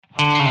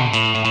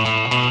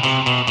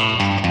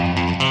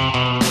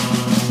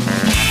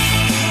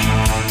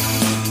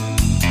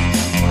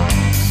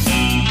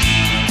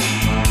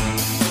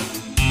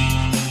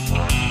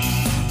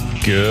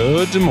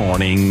Good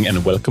morning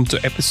and welcome to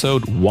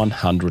episode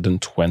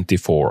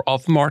 124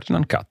 of Martin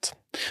Uncut.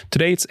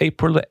 Today it's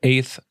April the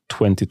 8th,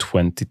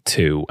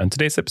 2022, and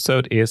today's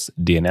episode is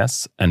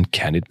DNS and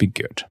Can It Be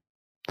Good?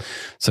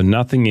 So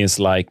nothing is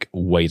like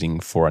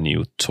waiting for a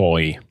new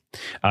toy.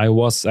 I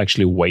was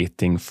actually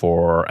waiting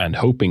for and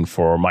hoping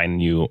for my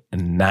new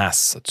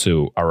NAS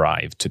to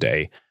arrive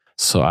today,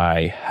 so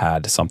I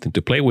had something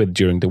to play with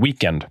during the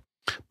weekend.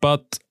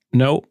 But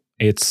no,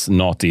 it's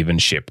not even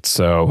shipped,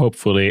 so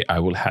hopefully I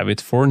will have it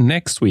for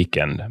next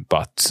weekend,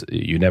 but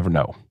you never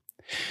know.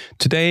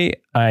 Today,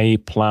 I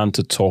plan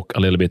to talk a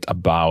little bit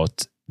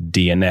about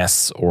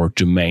DNS or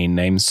domain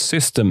name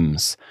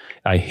systems.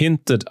 I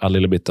hinted a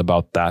little bit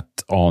about that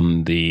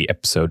on the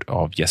episode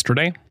of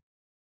yesterday.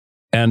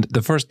 And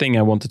the first thing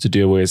I wanted to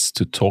do is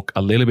to talk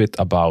a little bit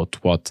about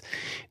what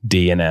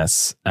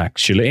DNS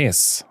actually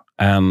is.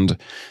 And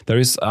there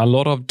is a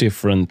lot of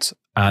different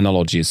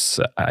analogies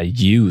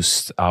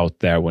used out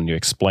there when you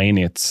explain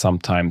it.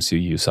 Sometimes you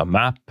use a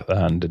map,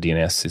 and the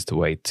DNS is the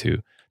way to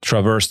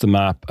traverse the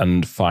map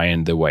and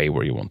find the way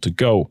where you want to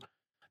go.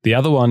 The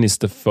other one is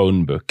the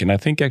phone book, and I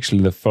think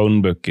actually the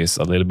phone book is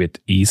a little bit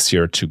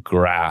easier to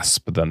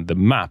grasp than the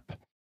map.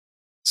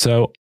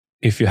 So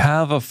if you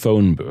have a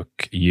phone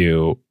book,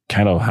 you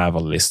kind of have a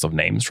list of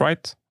names,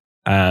 right?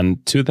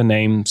 And to the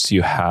names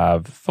you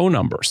have phone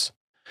numbers.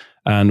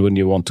 And when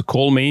you want to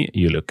call me,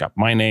 you look up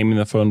my name in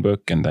the phone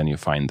book, and then you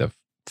find the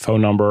phone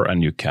number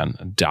and you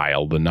can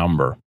dial the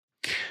number.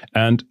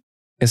 And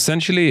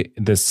essentially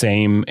the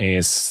same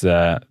is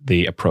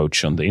the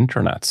approach on the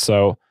internet.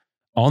 So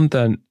on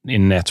the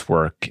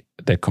network,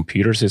 the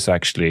computers is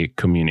actually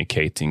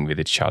communicating with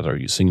each other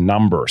using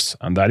numbers,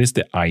 and that is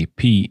the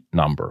IP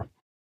number.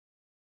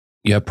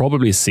 You have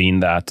probably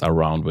seen that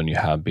around when you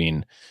have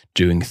been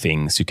doing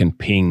things. You can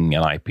ping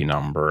an IP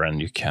number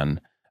and you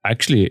can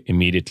actually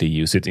immediately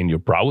use it in your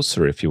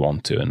browser if you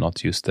want to and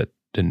not use the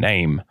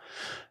name.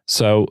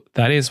 So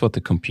that is what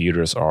the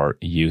computers are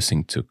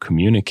using to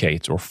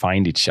communicate or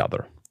find each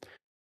other.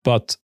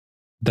 But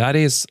that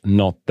is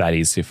not that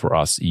easy for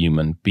us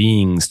human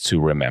beings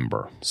to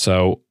remember.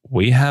 So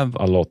we have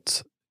a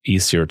lot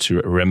easier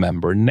to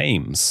remember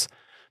names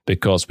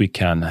because we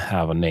can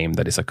have a name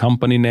that is a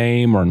company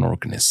name or an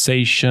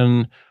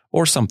organization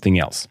or something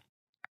else.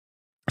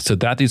 So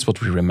that is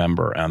what we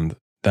remember, and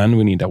then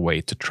we need a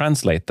way to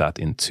translate that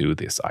into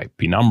this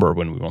IP number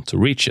when we want to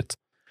reach it.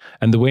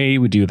 And the way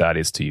we do that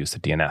is to use the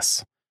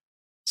DNS.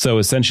 So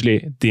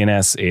essentially,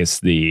 DNS is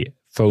the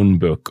phone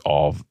book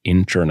of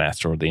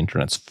internet, or the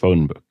internet's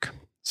phone book.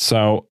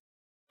 So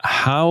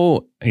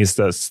how is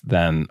this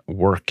then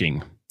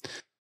working?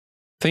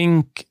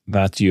 Think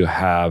that you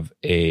have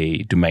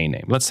a domain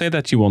name. Let's say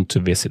that you want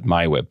to visit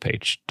my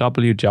webpage,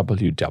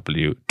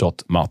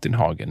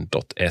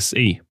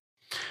 www.martinhagen.se.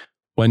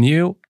 When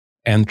you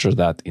enter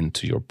that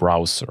into your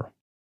browser,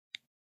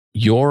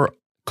 your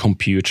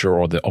computer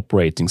or the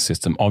operating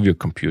system of your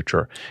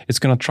computer is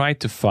going to try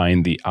to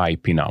find the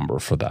IP number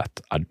for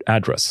that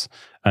address.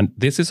 And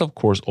this is, of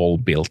course, all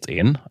built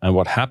in. And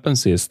what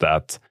happens is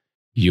that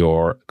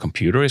your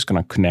computer is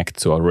going to connect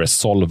to a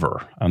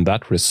resolver, and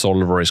that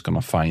resolver is going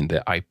to find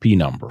the IP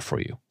number for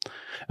you.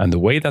 And the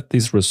way that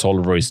this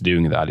resolver is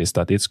doing that is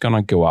that it's going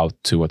to go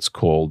out to what's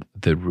called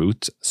the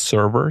root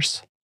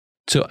servers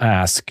to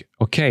ask,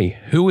 okay,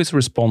 who is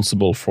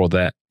responsible for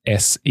the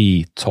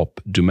SE top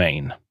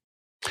domain?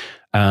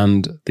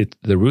 And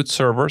the root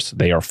servers,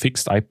 they are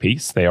fixed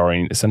IPs. They are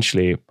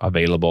essentially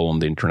available on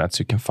the internet,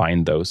 so you can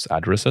find those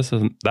addresses.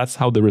 And that's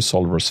how the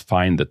resolvers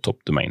find the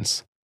top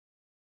domains.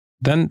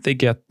 Then they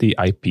get the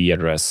IP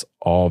address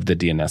of the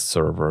DNS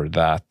server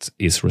that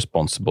is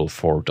responsible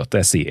for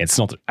 .se. It's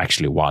not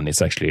actually one,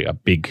 it's actually a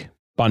big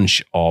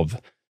bunch of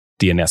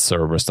DNS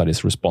servers that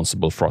is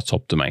responsible for a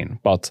top domain.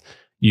 But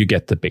you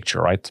get the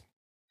picture, right?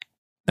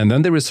 And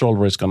then the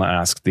resolver is going to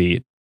ask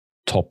the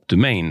top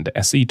domain, the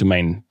SE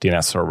domain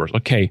DNS servers,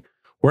 okay,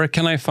 where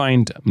can I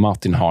find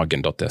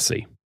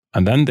martinhagen.se?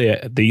 And then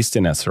these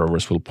DNS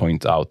servers will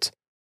point out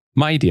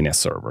my DNS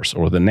servers,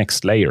 or the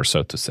next layer,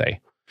 so to say.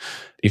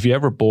 If you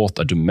ever bought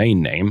a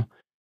domain name,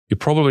 you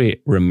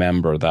probably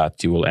remember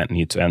that you will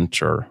need to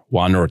enter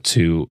one or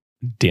two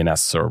DNS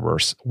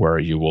servers where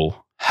you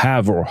will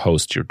have or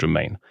host your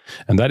domain.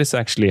 And that is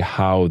actually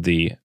how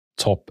the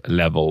top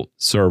level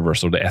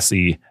servers or the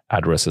SE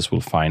addresses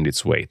will find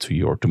its way to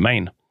your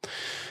domain.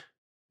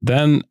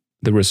 Then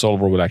the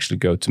resolver will actually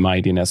go to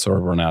my DNS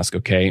server and ask,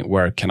 okay,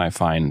 where can I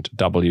find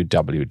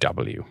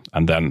www?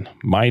 And then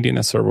my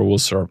DNS server will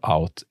serve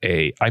out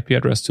a IP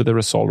address to the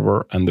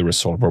resolver, and the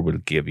resolver will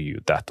give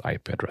you that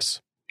IP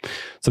address.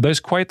 So there's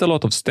quite a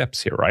lot of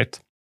steps here, right?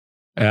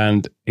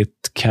 And it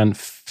can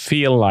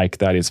feel like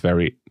that is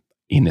very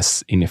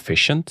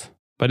inefficient,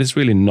 but it's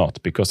really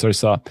not, because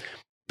there's a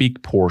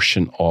big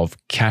portion of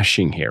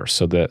caching here.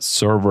 So the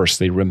servers,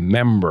 they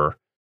remember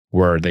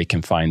where they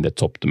can find the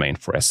top domain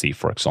for SE,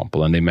 for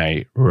example, and they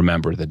may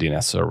remember the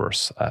DNS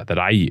servers that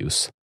I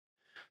use.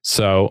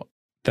 So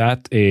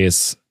that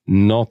is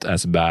not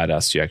as bad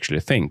as you actually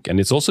think. And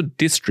it's also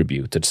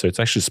distributed, so it's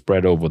actually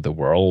spread over the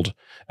world,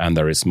 and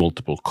there is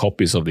multiple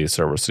copies of these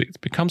servers. So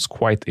it becomes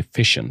quite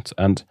efficient.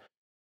 And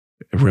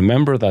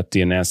remember that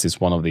DNS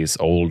is one of these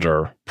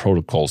older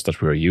protocols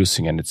that we're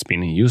using, and it's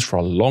been in use for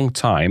a long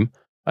time,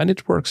 and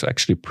it works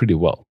actually pretty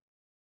well.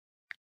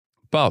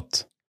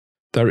 But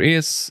there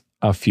is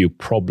a few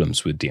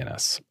problems with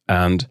DNS.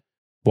 And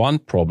one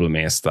problem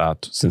is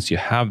that since you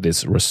have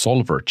this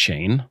resolver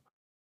chain,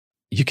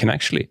 you can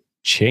actually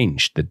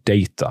change the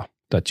data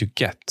that you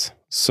get.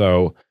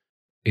 So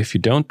if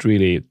you don't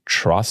really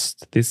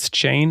trust this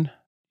chain,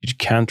 you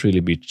can't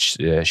really be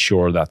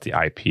sure that the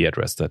IP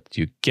address that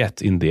you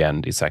get in the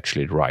end is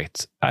actually the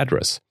right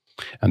address.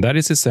 And that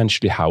is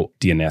essentially how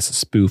DNS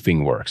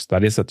spoofing works.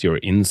 That is that you're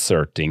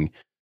inserting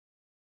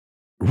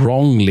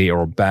wrongly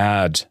or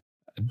bad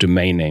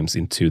domain names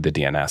into the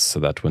DNS so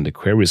that when the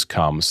queries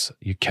comes,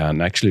 you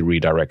can actually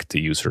redirect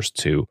the users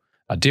to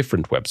a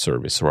different web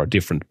service or a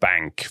different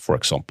bank, for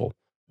example.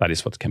 That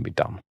is what can be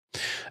done.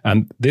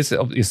 And this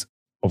is,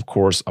 of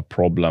course, a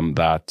problem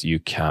that you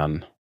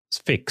can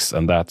fix,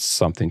 and that's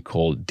something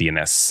called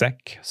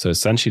DNSSEC. So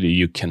essentially,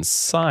 you can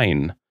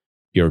sign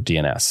your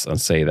DNS and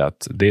say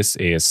that this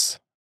is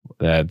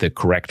the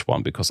correct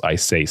one because I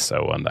say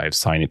so, and I've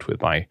signed it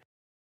with my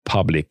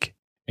public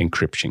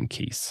encryption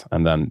keys.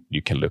 And then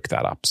you can look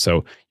that up.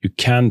 So you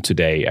can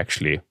today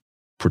actually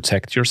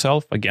protect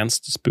yourself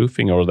against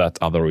spoofing, or that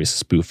other is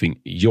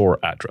spoofing your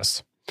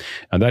address.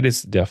 And that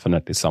is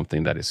definitely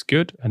something that is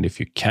good. And if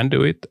you can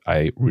do it,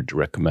 I would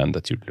recommend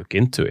that you look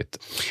into it.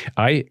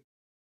 I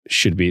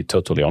should be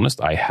totally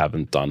honest, I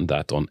haven't done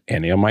that on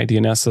any of my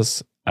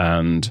DNSs.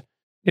 And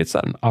it's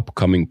an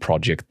upcoming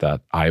project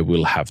that I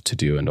will have to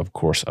do. And of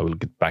course, I will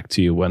get back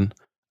to you when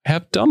I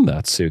have done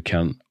that so you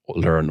can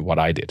learn what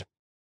I did.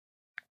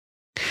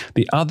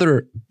 The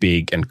other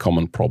big and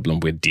common problem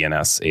with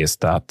DNS is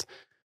that,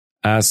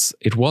 as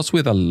it was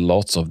with a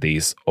lot of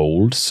these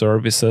old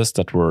services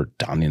that were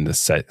done in the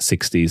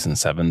 60s and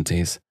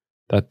 70s,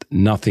 that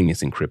nothing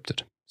is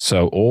encrypted.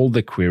 So all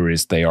the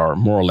queries, they are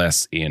more or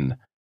less in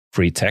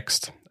free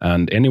text,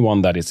 and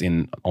anyone that is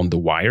on the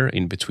wire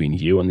in between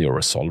you and your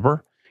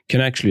resolver can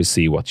actually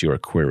see what you're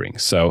querying.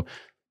 So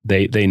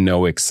they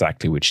know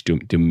exactly which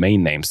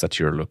domain names that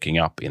you're looking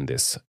up in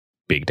this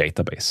big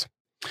database.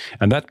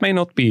 And that may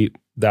not be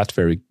that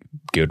very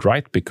good,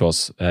 right?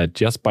 Because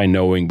just by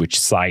knowing which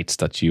sites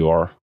that you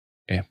are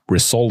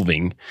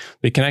resolving,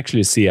 they can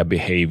actually see a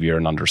behavior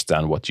and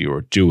understand what you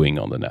are doing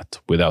on the net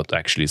without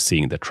actually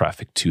seeing the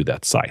traffic to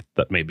that site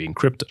that may be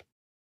encrypted.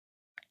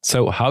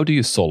 So how do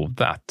you solve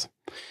that?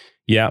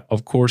 Yeah,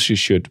 of course, you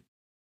should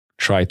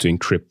try to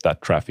encrypt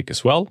that traffic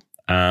as well.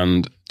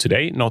 And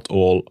today, not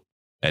all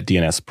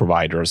DNS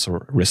providers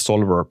or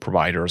resolver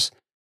providers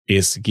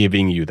is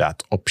giving you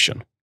that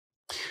option.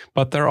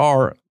 But there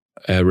are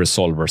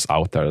resolvers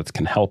out there that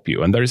can help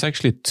you. And there is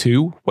actually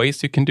two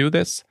ways you can do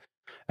this.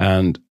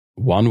 And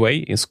one way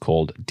is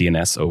called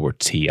DNS over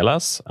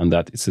TLS. And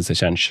that is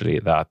essentially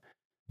that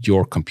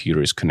your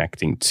computer is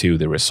connecting to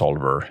the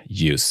resolver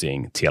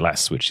using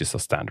TLS, which is a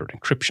standard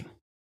encryption.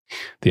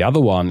 The other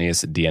one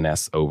is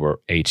DNS over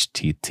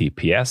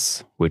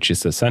HTTPS, which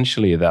is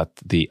essentially that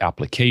the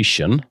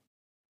application,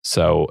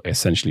 so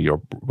essentially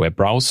your web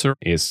browser,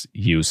 is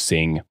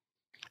using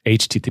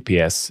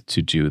HTTPS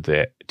to do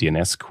the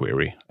DNS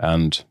query.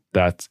 And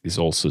that is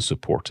also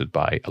supported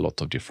by a lot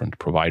of different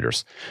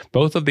providers.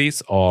 Both of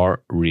these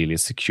are really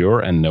secure,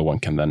 and no one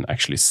can then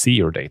actually see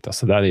your data.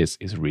 So that is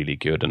really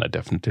good. And I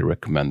definitely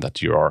recommend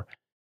that you are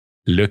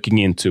looking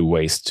into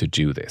ways to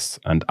do this.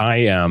 And I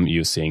am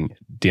using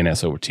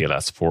DNS over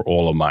TLS for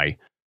all of my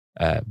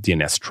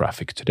DNS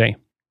traffic today.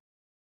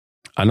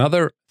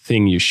 Another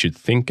thing you should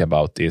think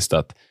about is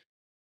that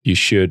you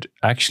should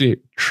actually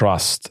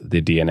trust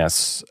the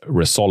DNS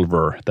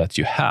resolver that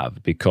you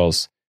have,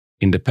 because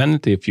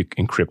independently if you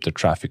encrypt the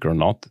traffic or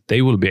not,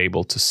 they will be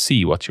able to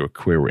see what you're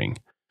querying.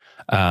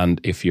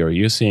 And if you're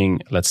using,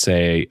 let's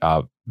say,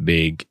 a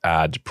big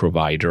ad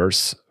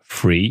provider's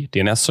free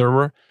DNS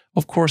server,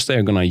 of course,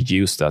 they're going to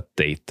use that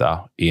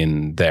data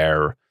in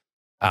their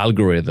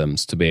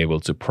algorithms to be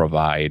able to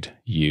provide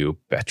you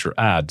better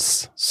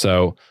ads.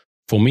 So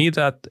for me,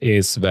 that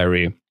is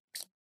very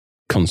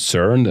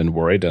concerned and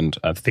worried, and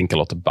I think a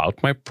lot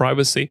about my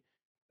privacy.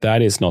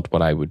 That is not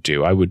what I would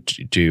do. I would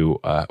do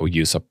or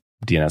use a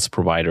DNS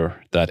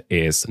provider that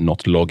is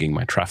not logging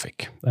my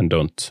traffic and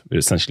don't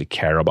essentially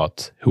care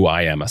about who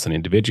I am as an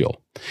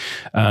individual.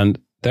 And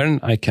then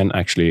I can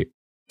actually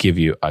give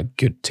you a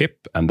good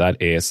tip, and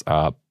that is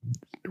a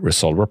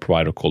resolver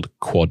provider called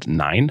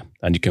Quad9.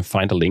 And you can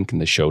find a link in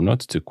the show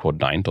notes to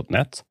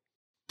quad9.net.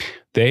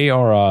 They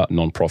are a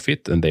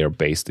nonprofit and they are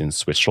based in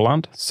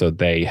Switzerland. So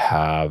they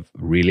have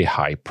really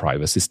high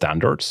privacy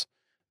standards.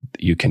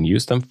 You can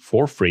use them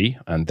for free,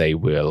 and they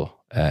will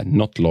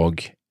not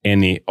log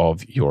any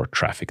of your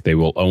traffic. They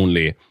will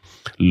only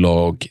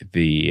log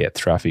the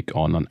traffic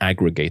on an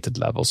aggregated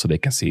level. So they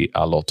can see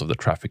a lot of the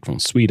traffic from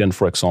Sweden,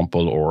 for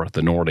example, or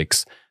the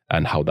Nordics,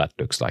 and how that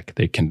looks like.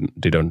 They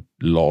don't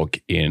log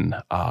in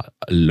a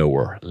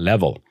lower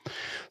level.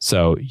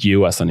 So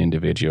you as an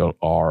individual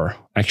are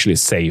actually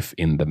safe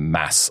in the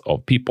mass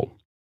of people.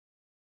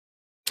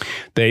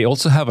 They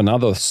also have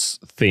another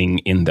thing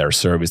in their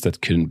service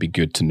that can be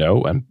good to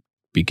know and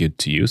be good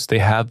to use. They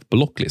have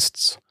block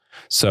lists.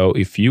 So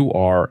if you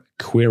are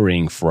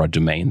querying for a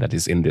domain that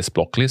is in this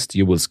block list,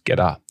 you will get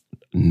a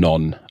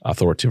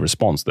non-authoritative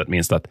response. That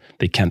means that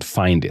they can't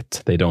find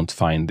it. They don't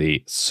find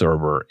the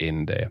server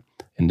in the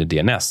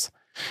DNS.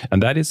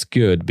 And that is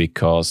good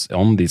because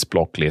on this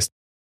block list,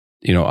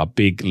 a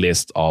big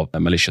list of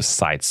malicious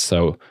sites.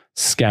 So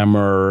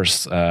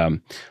scammers,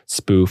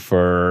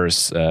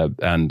 spoofers,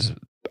 and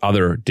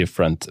other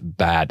different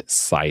bad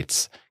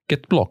sites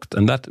get blocked.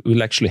 And that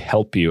will actually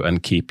help you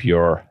and keep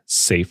your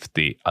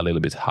safety a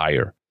little bit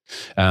higher.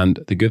 And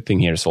the good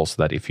thing here is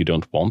also that if you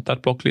don't want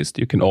that block list,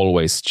 you can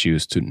always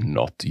choose to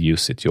not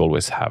use it. You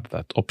always have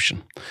that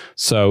option.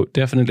 So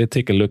definitely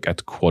take a look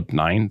at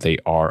Quad9. They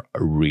are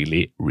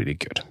really, really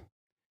good.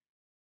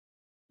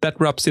 That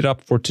wraps it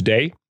up for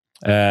today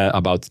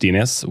about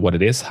DNS, what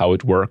it is, how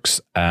it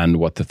works, and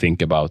what to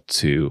think about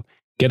to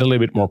get a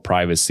little bit more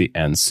privacy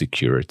and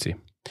security.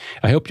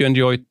 I hope you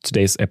enjoyed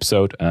today's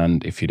episode.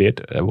 And if you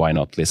did, why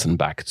not listen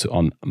back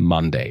on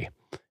Monday?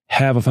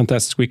 Have a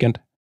fantastic weekend.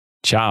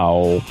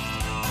 Ciao.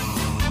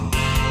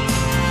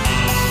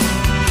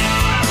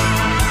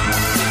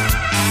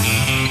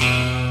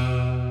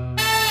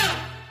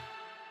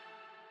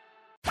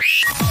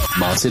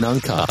 Martin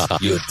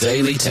Uncut, your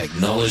daily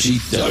technology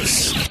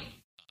dose.